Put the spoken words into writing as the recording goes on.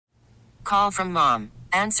call from mom.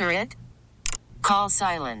 Answer it. Call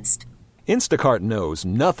silenced. Instacart knows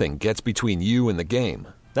nothing gets between you and the game.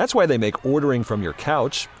 That's why they make ordering from your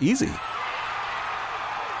couch easy.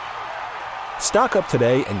 Stock up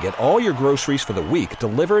today and get all your groceries for the week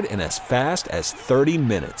delivered in as fast as 30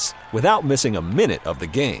 minutes without missing a minute of the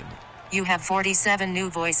game. You have 47 new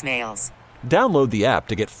voicemails. Download the app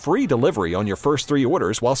to get free delivery on your first 3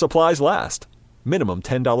 orders while supplies last. Minimum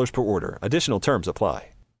 $10 per order. Additional terms apply.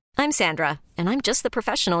 I'm Sandra, and I'm just the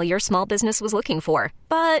professional your small business was looking for.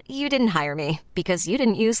 But you didn't hire me because you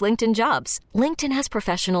didn't use LinkedIn Jobs. LinkedIn has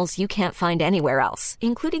professionals you can't find anywhere else,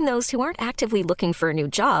 including those who aren't actively looking for a new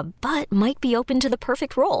job, but might be open to the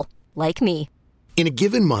perfect role, like me. In a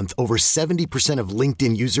given month, over 70% of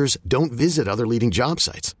LinkedIn users don't visit other leading job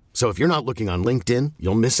sites. So if you're not looking on LinkedIn,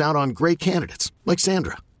 you'll miss out on great candidates like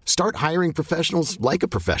Sandra. Start hiring professionals like a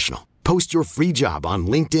professional. Post your free job on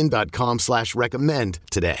linkedin.com/recommend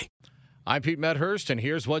today. I'm Pete Medhurst, and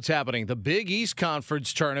here's what's happening. The Big East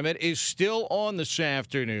Conference Tournament is still on this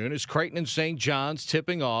afternoon as Creighton and St. John's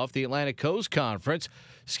tipping off. The Atlantic Coast Conference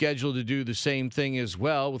scheduled to do the same thing as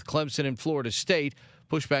well, with Clemson and Florida State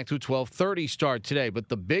pushed back to a 12:30 start today. But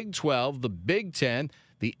the Big 12, the Big 10,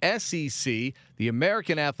 the SEC, the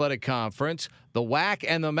American Athletic Conference, the WAC,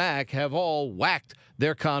 and the MAC have all whacked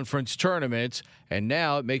their conference tournaments. And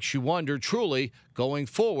now it makes you wonder, truly, going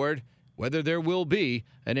forward, whether there will be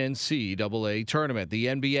an NCAA tournament. The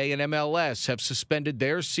NBA and MLS have suspended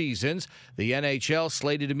their seasons. The NHL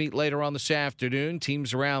slated to meet later on this afternoon.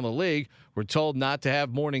 Teams around the league were told not to have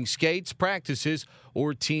morning skates, practices,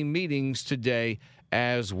 or team meetings today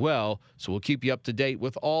as well. So we'll keep you up to date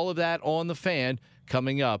with all of that on The Fan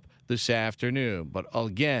coming up this afternoon. But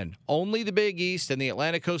again, only the Big East and the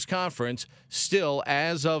Atlantic Coast Conference still,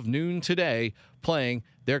 as of noon today, playing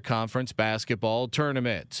their conference basketball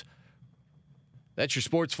tournament. That's your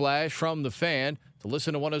sports flash from The Fan. To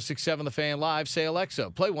listen to 106.7 The Fan live, say,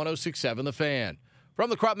 Alexa, play 106.7 The Fan. From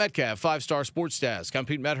the Crop Metcalf 5-Star Sports Desk, I'm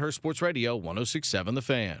Pete Medhurst, Sports Radio 106.7 The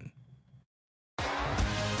Fan.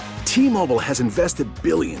 T-Mobile has invested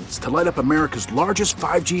billions to light up America's largest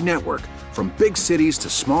 5G network, from big cities to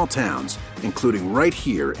small towns, including right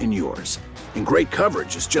here in yours. And great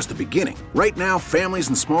coverage is just the beginning. Right now, families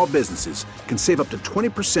and small businesses can save up to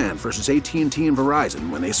 20% versus AT&T and Verizon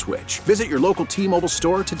when they switch. Visit your local T-Mobile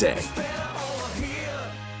store today.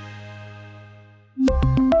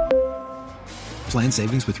 Plan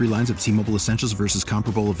savings with 3 lines of T-Mobile Essentials versus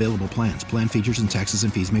comparable available plans. Plan features and taxes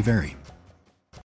and fees may vary.